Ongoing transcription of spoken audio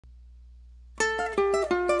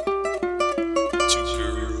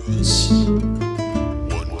aliens,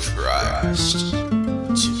 one Christ,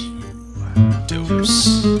 two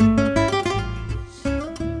dopes.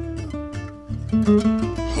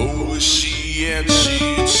 Oh, she and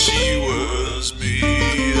she was me.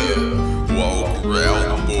 Walk around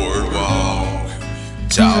the boardwalk,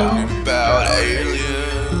 talking about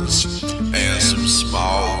aliens and some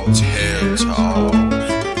small TED talk.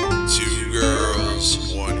 Two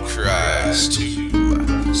girls, one Christ, two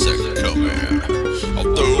second coming.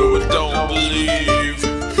 Although I don't believe,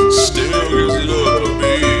 still gives it up to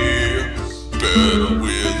me. Better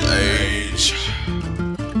with age,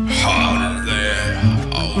 harder than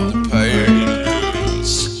all the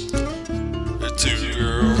pages. The two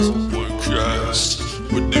girls, one Christ,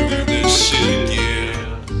 we're doing this shit again.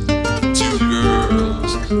 Two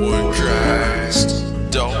girls, one Christ,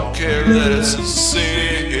 don't care that it's a sin.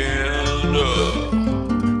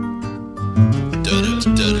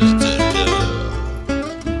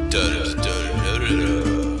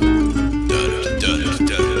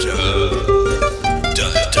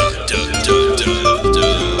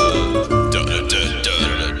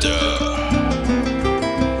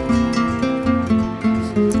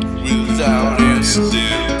 Without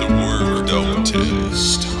incident, the work don't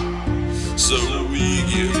test, so we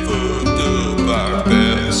get fucked up our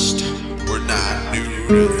best. We're not new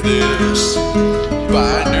to this.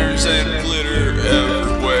 Binders and glitter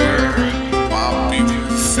everywhere. My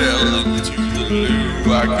people fell into the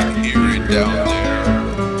loo, I can hear it down there.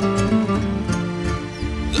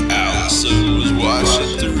 The Allison was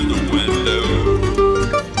watching through the window,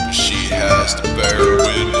 but she has to bear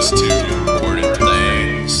witness to important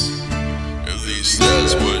things. At least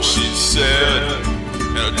that's what she said.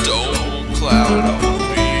 And a dome cloud on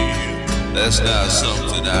me, that's not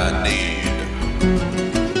something I need.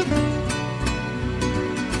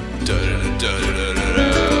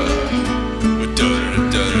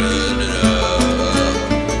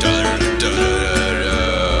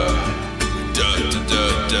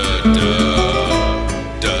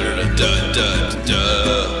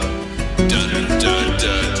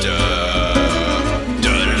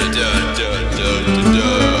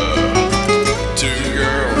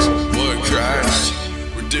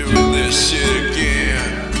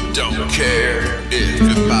 Don't care if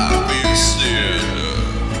it might be a sin.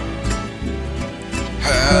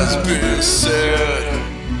 Has been said,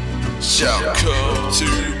 shall come to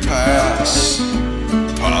pass.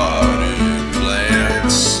 Parting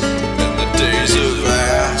plans in the days of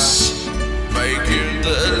ass, making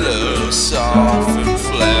the love soft and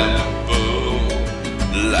flammable,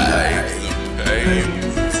 like the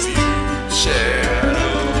pay-per-view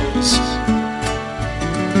shadows.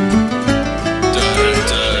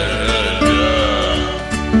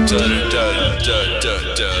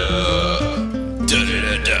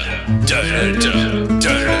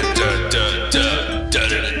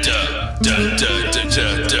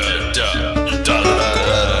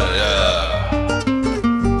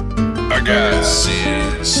 I got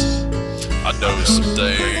sins, I know some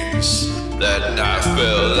things that I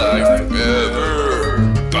felt like forever.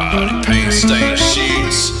 Body paint stained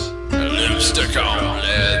sheets and lipstick on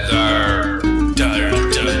leather.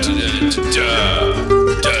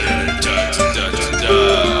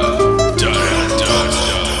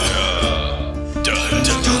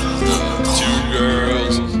 Two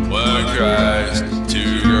girls, one Christ,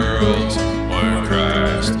 two girls, one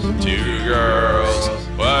Christ, two girls,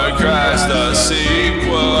 one Christ, the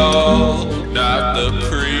sequel, not the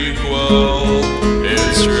prequel.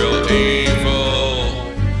 It's real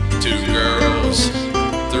evil. Two girls,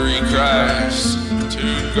 three Christ,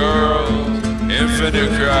 two girls,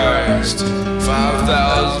 infinite Christ,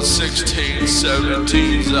 5,016,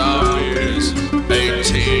 17 zombies,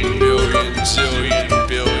 18 million, zillion,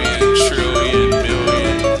 billion, trillion,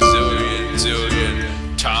 million, zillion, zillion,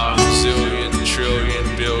 times zillion, trillion,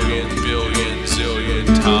 billion, billion, zillion,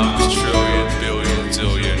 times trillion, billion,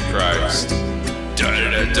 zillion, Christ. Da da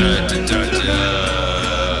da da da da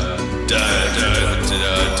da da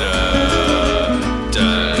da da.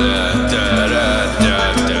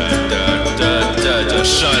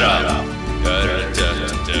 Shut up.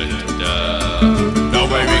 No,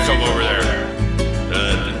 baby, come over there.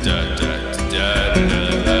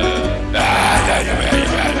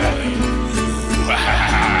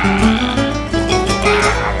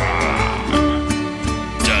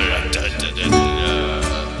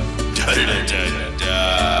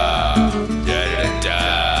 Da